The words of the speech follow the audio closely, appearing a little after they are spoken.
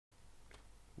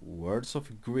Words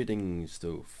of greetings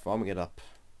to Thauming it up.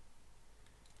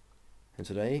 And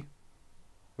today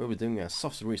we'll be doing a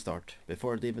soft restart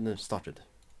before it even started.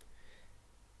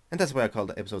 And that's why I called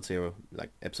it episode 0,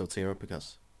 like episode 0,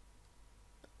 because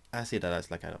I see that as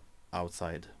like kind of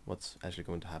outside what's actually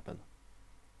going to happen.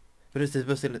 But it's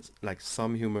still like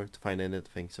some humor to find in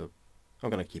anything, so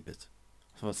I'm gonna keep it.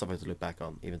 So it's something to look back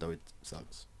on, even though it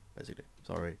sucks, basically.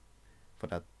 Sorry for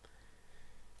that.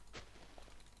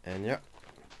 And yeah,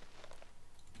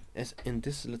 as in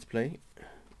this let's play,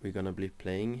 we're gonna be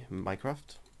playing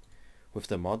Minecraft with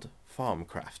the mod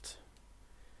Thaumcraft.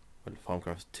 Well,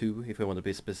 Thaumcraft 2 if we want to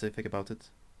be specific about it.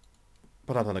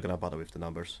 But I'm not gonna bother with the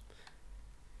numbers.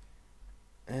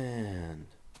 And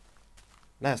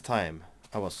last time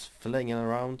I was flinging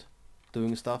around,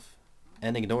 doing stuff,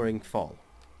 and ignoring fall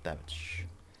damage.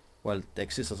 Well, the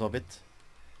existence of it,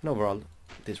 and overall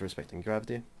disrespecting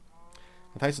gravity.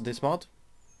 And thanks to this mod,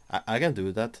 I can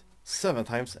do that 7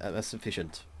 times as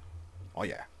efficient. Oh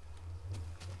yeah.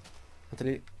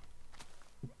 Actually,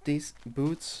 these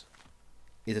boots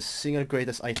is the single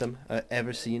greatest item I've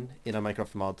ever seen in a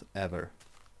Minecraft mod ever.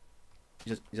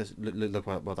 Just look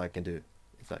what I can do.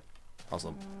 It's like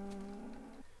awesome.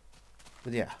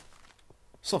 But yeah,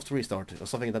 soft restart or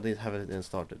something that they haven't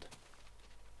started.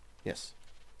 Yes.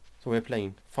 So we're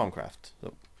playing Thaumcraft.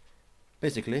 So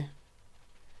basically,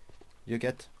 you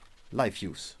get life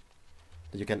fuse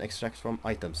that you can extract from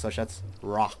items such as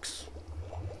rocks.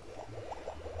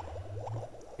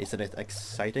 Isn't it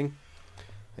exciting?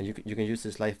 And you can use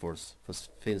this life force for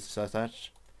things such as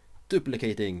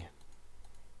duplicating,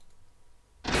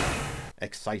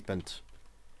 excitement,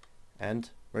 and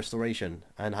restoration.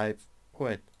 And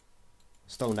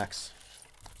stone axe.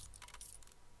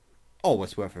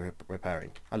 Always worth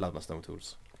repairing. I love my stone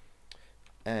tools.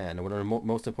 And one of the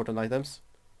most important items,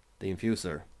 the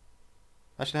infuser.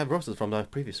 I actually have roasted from the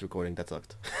previous recording that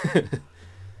sucked.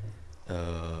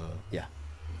 Yeah.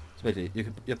 So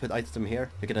basically, you put item here,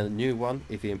 you get a new one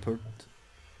if you import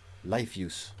life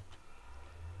use.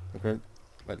 Okay.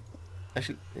 Well,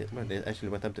 actually, it actually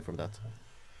went empty from that.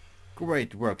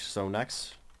 Great work, stone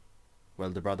axe.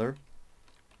 Well, the brother.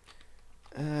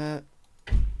 Yeah,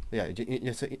 you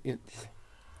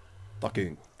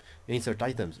insert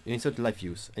items, you insert life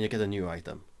use, and you get a new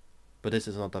item. But this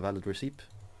is not a valid receipt.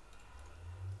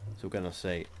 So we're gonna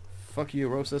say, fuck you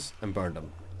roses, and burn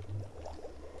them.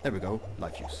 There we go,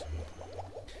 life use.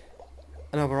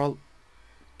 And overall,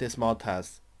 this mod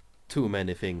has too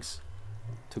many things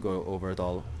to go over it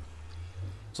all.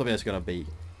 So we're just gonna be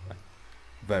like,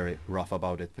 very rough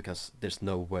about it, because there's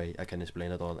no way I can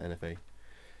explain it all anything.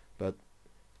 But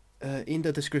in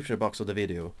the description box of the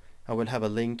video, I will have a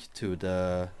link to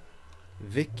the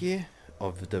wiki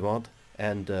of the mod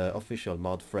and the official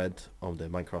mod thread on the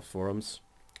Minecraft forums,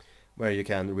 where you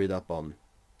can read up on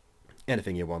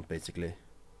anything you want, basically.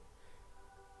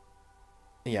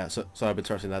 Yeah, so I'll be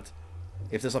trusting that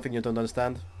if there's something you don't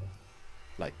understand,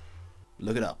 like,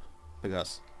 look it up,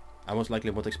 because I most likely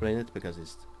won't explain it because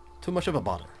it's too much of a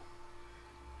bother.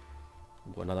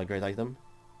 Another great item,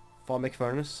 Thauming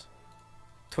furnace,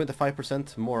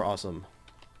 25% more awesome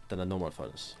than a normal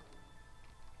furnace.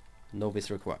 No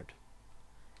vis required.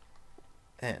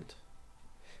 And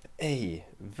a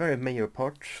very major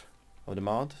part of the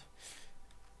mod,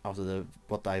 after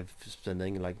what I've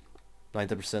spending like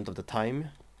 90% of the time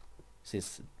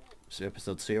since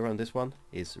episode 0 and this one,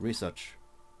 is research.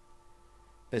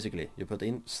 Basically, you put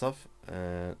in stuff,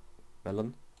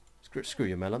 melon, screw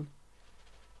your melon,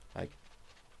 like,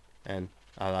 and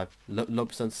I have low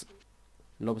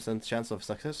percent chance of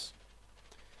success.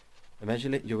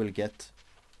 Eventually, you will get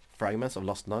fragments of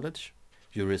lost knowledge.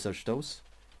 You research those,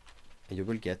 and you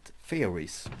will get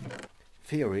theories.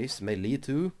 Theories may lead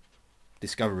to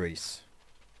discoveries.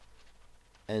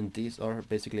 And these are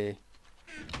basically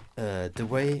the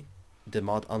way the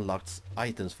mod unlocks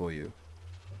items for you.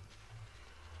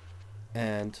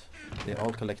 And they're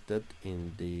all collected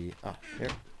in the here.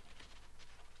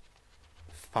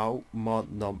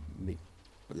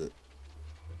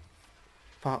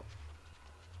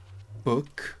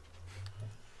 Book,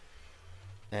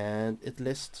 and it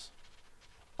lists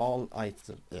all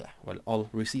items, well, all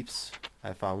receipts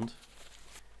I found.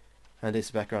 And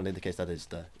this background indicates that it's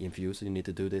the infuse you need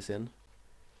to do this in.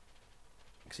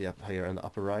 See up here in the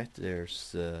upper right,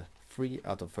 there's 3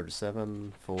 out of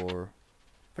 37 for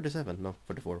 37, no,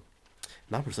 34.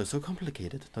 Numbers are so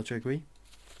complicated, don't you agree?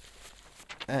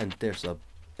 And there's a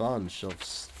bunch of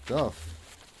stuff.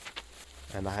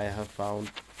 And I have found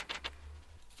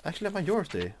actually a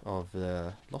majority of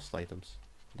the lost items,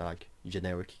 the like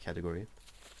generic category.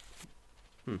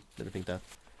 Didn't think that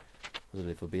was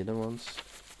the forbidden ones.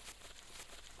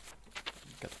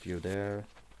 Got a few there.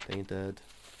 Painted.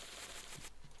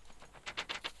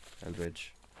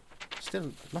 Eldridge.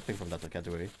 Still nothing from that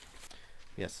category.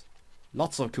 Yes.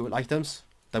 Lots of cool items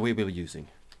that we will be using.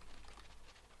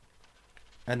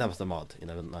 And that was the mod in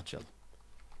a nutshell.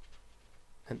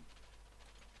 And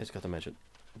I just got to mention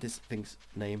this thing's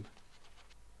name.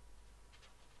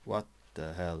 What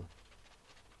the hell?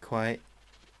 Quasitum.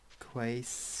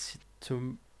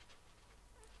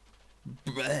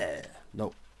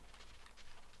 No.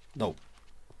 No.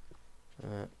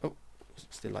 Oh,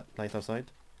 still light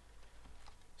outside.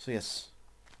 So yes,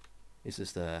 this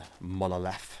is the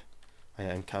monolith I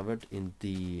uncovered in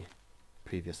the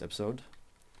previous episode.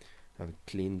 I've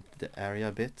cleaned the area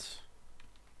a bit.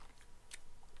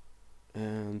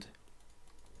 And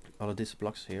all of these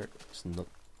blocks here is not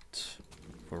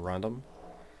for random.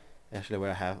 Actually,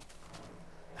 where I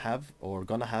have or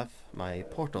gonna have my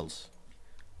portals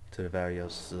to the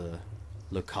various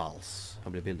locales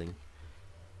of the building.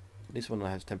 This one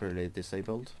I have temporarily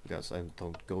disabled because I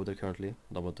don't go there currently.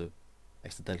 Don't want to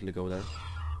accidentally go there.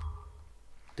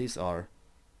 These are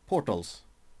portals.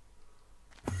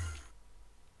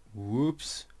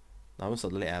 Whoops! Now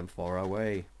suddenly I'm far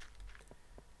away.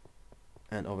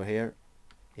 And over here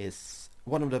is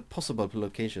one of the possible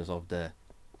locations of the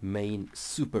main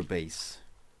super base.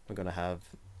 We're gonna have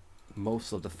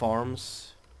most of the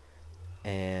farms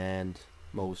and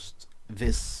most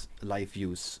this life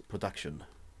use production.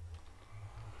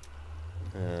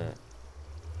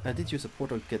 I did use a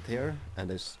portal to get here, and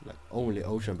there's like only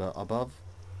ocean above.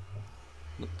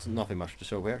 Nothing much to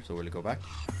show here, so we'll go back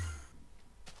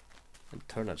and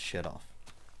turn that shit off.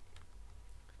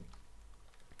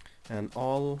 And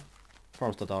all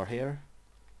farms that are here,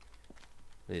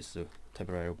 this is a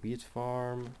temporary wheat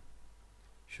farm,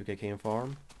 sugarcane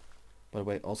farm, by the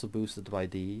way also boosted by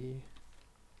the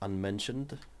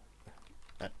unmentioned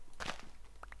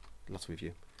lots of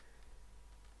you.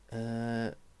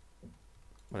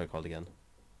 What are they called again?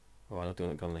 Oh, I'm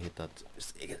not gonna hit that.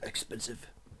 It's expensive.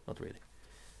 Not really.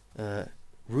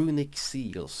 Runic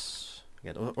seals.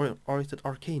 Again, or is it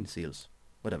arcane seals?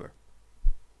 Whatever.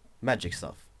 Magic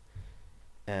stuff.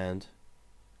 And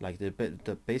like the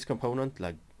base component,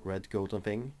 like red golden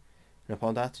thing. And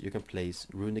upon that, you can place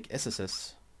runic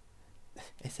essences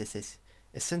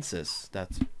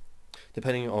that,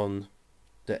 depending on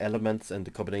the elements and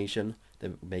the combination,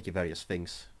 they make various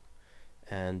things.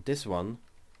 And this one,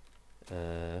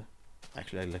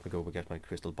 actually let me go get my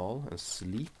crystal ball and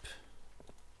sleep,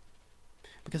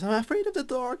 because I'm afraid of the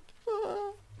dark.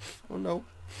 Ah. Oh no.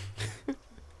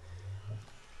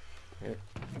 Here.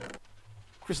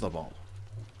 Crystal ball.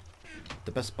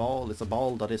 The best ball is a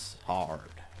ball that is hard.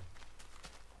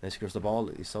 This crystal ball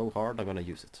is so hard I'm gonna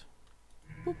use it.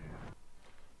 Boop.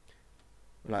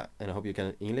 Well, and I hope you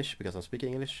can English, because I'm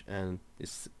speaking English and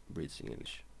this reads in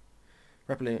English.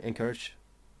 Rapidly encourage.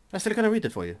 I'm still gonna read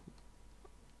it for you.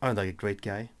 Aren't I a great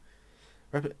guy?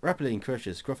 Rapidly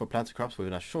encourages growth of plants and crops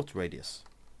within a short radius.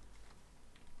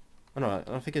 Oh no,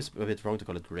 I think it's a bit wrong to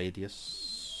call it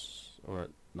radius, or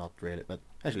not really, but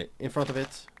actually in front of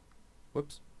it,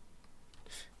 whoops,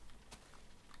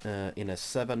 in a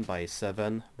 7 by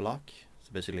 7 block,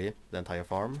 so basically the entire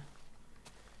farm,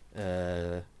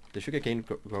 the sugarcane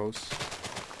grows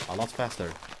a lot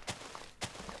faster.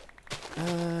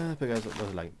 Because it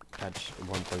was like patch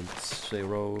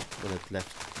 1.0 when it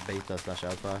left beta /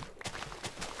 alpha.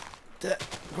 The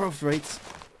growth rates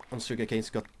on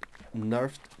sugarcanes got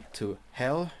nerfed to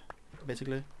hell,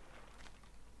 basically.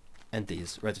 And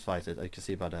these rectified it. I can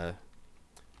see by the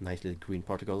nice little green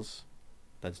particles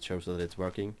that shows that it's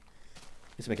working.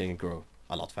 It's making it grow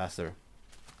a lot faster.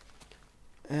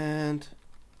 And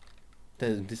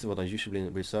this is what I'm usually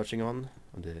researching on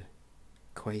the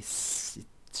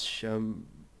quasitum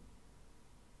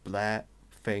blah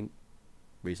thing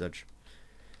research.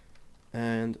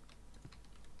 And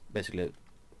basically,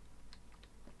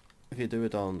 if you do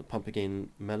it on pumpkin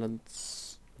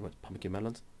seeds,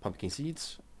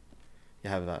 you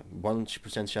have a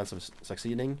 1% chance of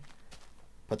succeeding.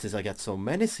 But since I get so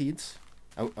many seeds,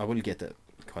 I will get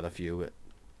quite a few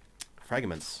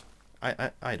fragments.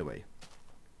 Either way.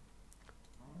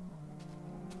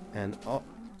 And all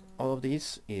of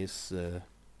these is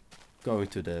going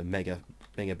to the mega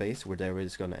base, where there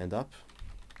is gonna end up.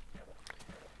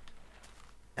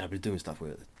 And I'll be doing stuff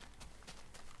with it.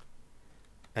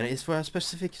 And it's for a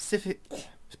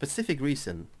specific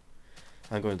reason.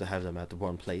 I'm going to have them at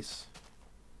one place.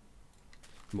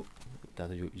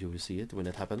 That you will see it when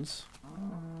it happens.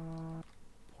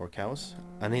 Poor cows.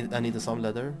 I need some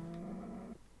leather.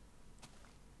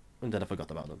 And then I forgot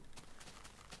about them.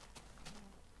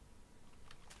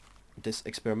 this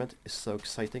experiment is so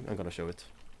exciting. I'm gonna show it.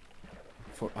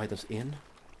 4 items in.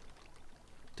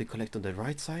 They collect on the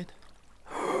right side.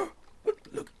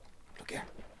 Look here.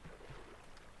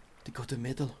 They go to the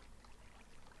middle.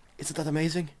 Isn't that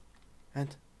amazing?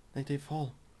 And then they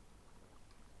fall.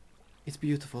 It's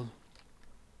beautiful.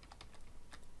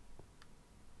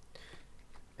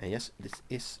 And yes, this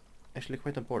is actually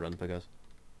quite important because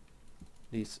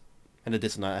these, and it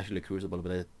is not actually crucible,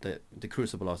 but the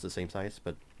crucible are the same size.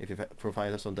 But if you throw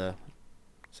fighters on the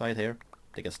side here,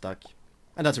 they get stuck,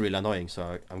 and that's really annoying.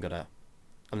 So I'm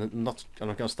not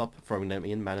gonna stop throwing them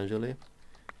in manually.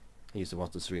 I use the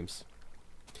water streams.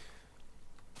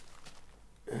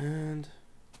 And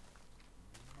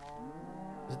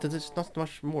there's not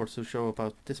much more to show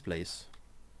about this place.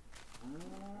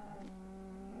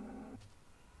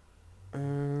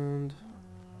 And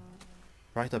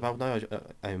right about now,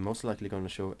 I'm most likely going to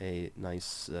show a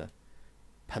nice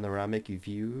panoramic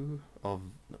view of...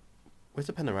 What's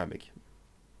a panoramic?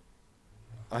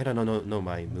 I don't know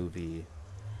my movie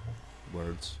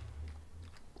words.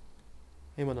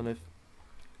 Hey, Monolith.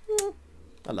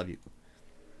 I love you.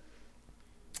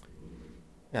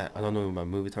 Yeah, I don't know my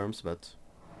movie terms, but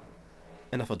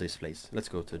enough of this place. Let's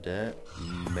go to the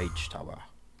Mage Tower.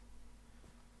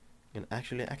 An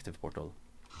actually active portal.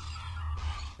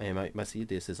 And you might see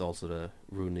this is also the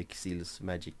runic seals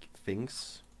magic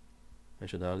things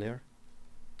mentioned earlier.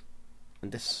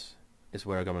 And this is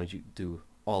where I'm gonna do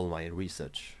all my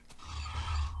research.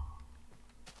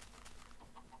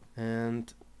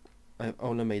 And I've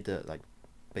only made the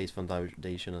base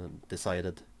foundation and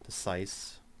decided the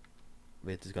size of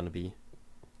it is gonna be.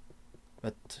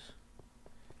 But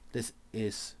this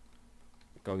is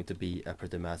going to be a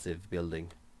pretty massive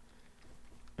building.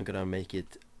 I'm gonna make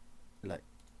it like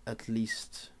at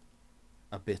least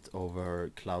a bit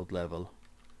over cloud level.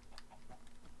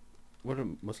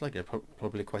 Well, most likely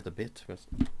probably quite a bit. Because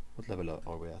what level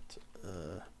are we at?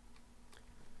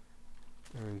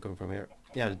 I'm going from here.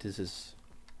 Yeah, this is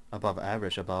above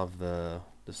average, above the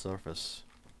surface.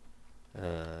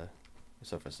 I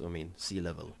mean sea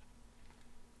level.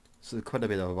 So quite a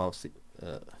bit above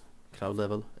cloud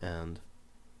level, and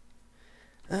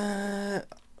I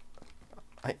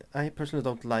personally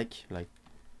don't like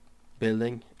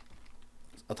building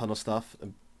a ton of stuff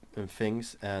and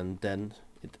things, and then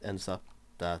it ends up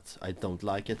that I don't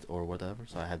like it or whatever,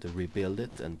 so I have to rebuild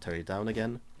it and tear it down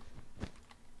again.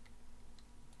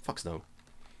 Fucks no.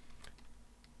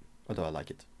 Although I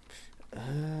like it.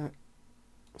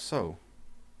 So,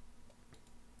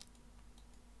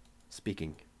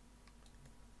 speaking.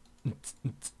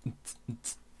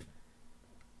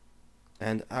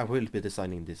 And I will be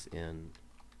designing this in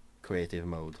creative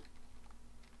mode,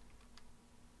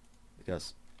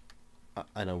 because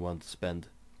I don't want to spend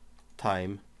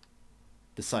time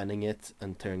designing it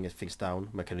and tearing things down.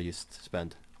 I can just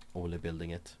spend only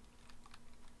building it.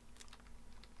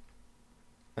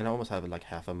 And I almost have like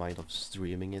half a mind of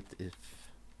streaming it if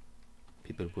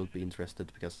people will be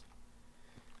interested, because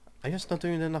I'm just not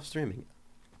doing enough streaming.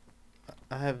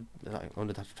 I have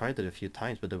only tried it a few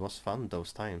times, but it was fun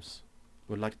those times.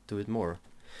 Would like to do it more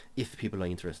if people are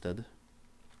interested.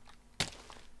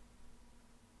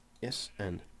 Yes,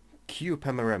 and cue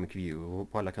panoramic view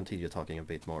while I continue talking a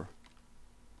bit more,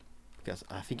 because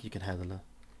I think you can handle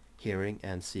hearing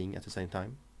and seeing at the same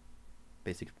time.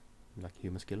 Basic like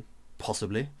human skill,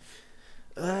 possibly.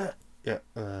 Yeah.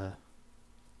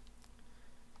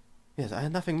 Yes, I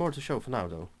have nothing more to show for now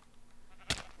though.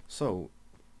 So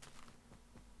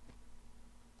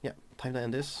yeah, time to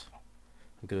end this.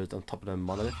 I'm gonna do it on top of the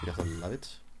monolith because I love it.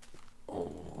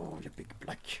 Oh, you big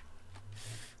black,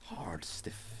 hard,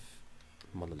 stiff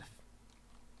monolith.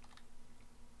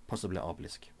 Possibly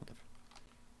obelisk, whatever.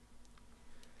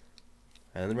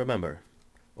 And remember,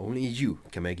 only you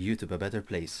can make YouTube a better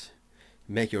place.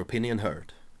 Make your opinion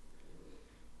heard.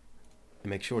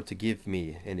 And make sure to give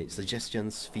me any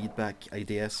suggestions, feedback,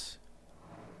 ideas.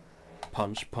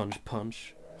 Punch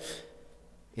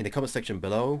in the comment section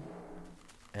below.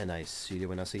 And I see you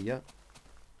when I see ya.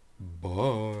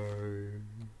 Bye.